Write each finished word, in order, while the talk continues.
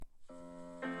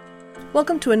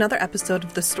Welcome to another episode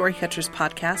of the Storycatchers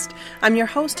podcast. I'm your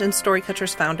host and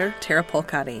Storycatchers founder, Tara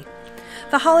Polcati.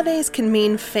 The holidays can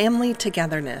mean family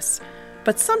togetherness,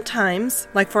 but sometimes,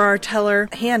 like for our teller,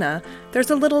 Hannah, there's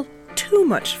a little too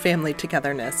much family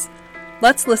togetherness.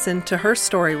 Let's listen to her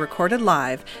story recorded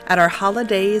live at our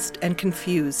Holidazed and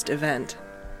Confused event.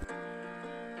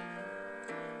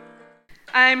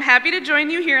 I'm happy to join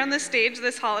you here on the stage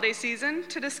this holiday season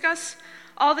to discuss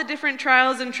all the different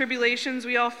trials and tribulations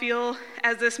we all feel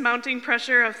as this mounting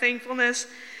pressure of thankfulness,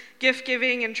 gift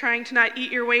giving, and trying to not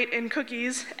eat your weight in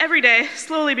cookies every day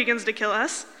slowly begins to kill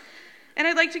us. And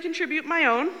I'd like to contribute my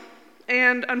own,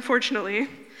 and unfortunately,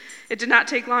 it did not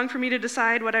take long for me to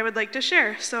decide what I would like to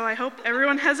share, so I hope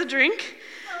everyone has a drink.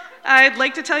 I'd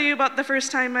like to tell you about the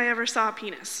first time I ever saw a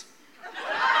penis.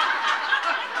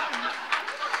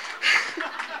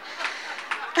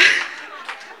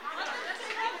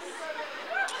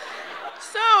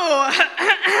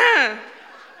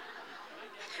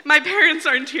 My parents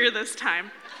aren't here this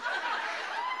time.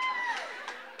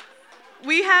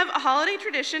 We have a holiday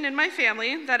tradition in my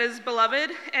family that is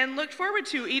beloved and looked forward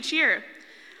to each year.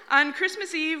 On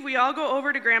Christmas Eve, we all go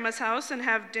over to Grandma's house and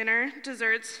have dinner,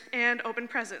 desserts, and open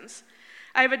presents.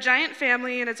 I have a giant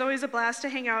family, and it's always a blast to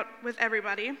hang out with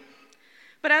everybody.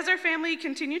 But as our family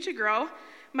continued to grow,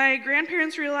 my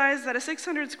grandparents realized that a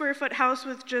 600-square-foot house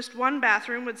with just one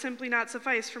bathroom would simply not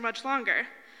suffice for much longer.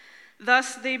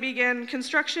 Thus, they began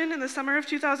construction in the summer of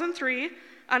 2003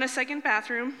 on a second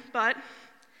bathroom, but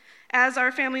as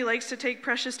our family likes to take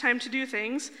precious time to do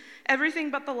things, everything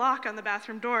but the lock on the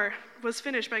bathroom door was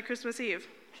finished by Christmas Eve.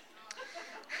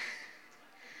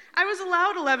 I was a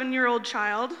loud 11-year-old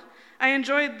child. I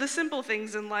enjoyed the simple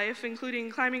things in life, including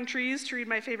climbing trees to read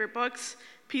my favorite books,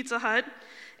 Pizza Hut,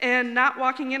 and not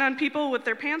walking in on people with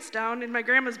their pants down in my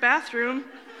grandma's bathroom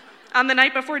on the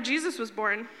night before Jesus was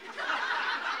born.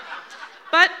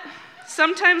 But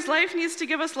sometimes life needs to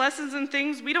give us lessons in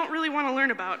things we don't really want to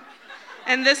learn about,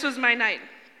 and this was my night.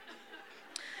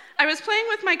 I was playing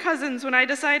with my cousins when I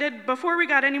decided, before we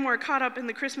got any more caught up in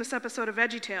the Christmas episode of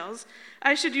VeggieTales,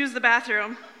 I should use the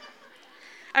bathroom.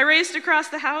 I raced across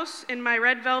the house in my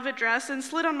red velvet dress and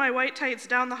slid on my white tights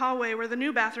down the hallway where the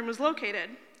new bathroom was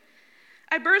located.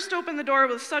 I burst open the door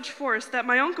with such force that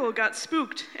my uncle got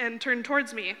spooked and turned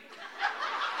towards me.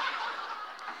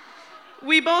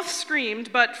 We both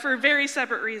screamed, but for very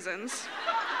separate reasons.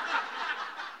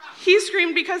 He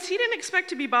screamed because he didn't expect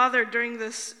to be bothered during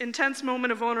this intense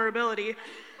moment of vulnerability,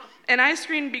 and I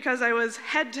screamed because I was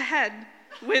head-to-head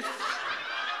with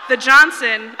the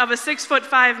Johnson of a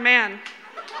 6'5" man.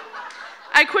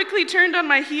 I quickly turned on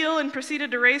my heel and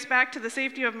proceeded to race back to the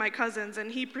safety of my cousins,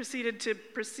 and he proceeded to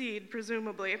proceed,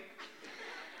 presumably.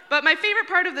 But my favorite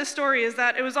part of this story is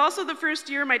that it was also the first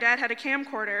year my dad had a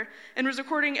camcorder and was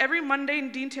recording every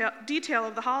mundane detail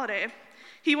of the holiday.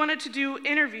 He wanted to do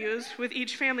interviews with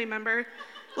each family member,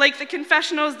 like the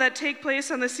confessionals that take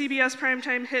place on the CBS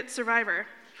primetime hit Survivor.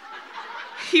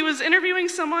 He was interviewing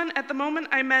someone at the moment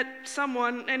I met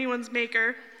someone, anyone's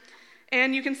maker,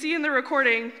 and you can see in the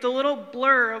recording the little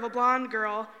blur of a blonde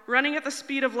girl running at the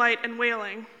speed of light and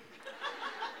wailing.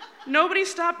 Nobody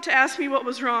stopped to ask me what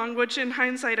was wrong, which in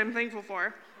hindsight I'm thankful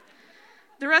for.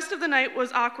 The rest of the night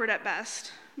was awkward at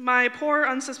best. My poor,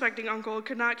 unsuspecting uncle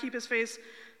could not keep his face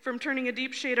from turning a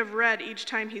deep shade of red each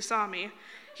time he saw me.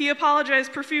 He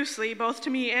apologized profusely, both to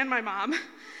me and my mom,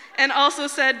 and also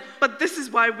said, "But this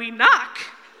is why we knock."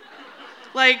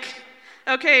 Like,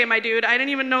 okay, my dude, I didn't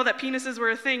even know that penises were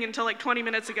a thing until like 20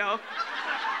 minutes ago.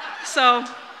 So,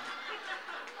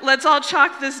 let's all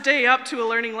chalk this day up to a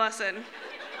learning lesson.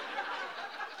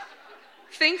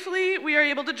 Thankfully, we are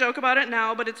able to joke about it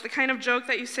now, but it's the kind of joke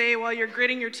that you say while you're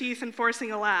gritting your teeth and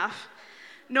forcing a laugh.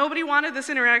 Nobody wanted this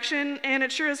interaction, and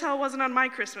it sure as hell wasn't on my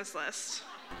Christmas list.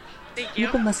 Thank you.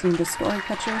 You've been listening to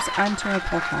Storycatchers. I'm Tara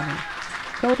Polcati.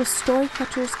 Go to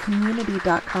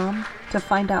storycatcherscommunity.com to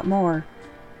find out more,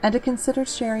 and to consider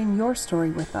sharing your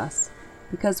story with us,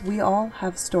 because we all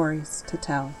have stories to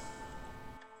tell.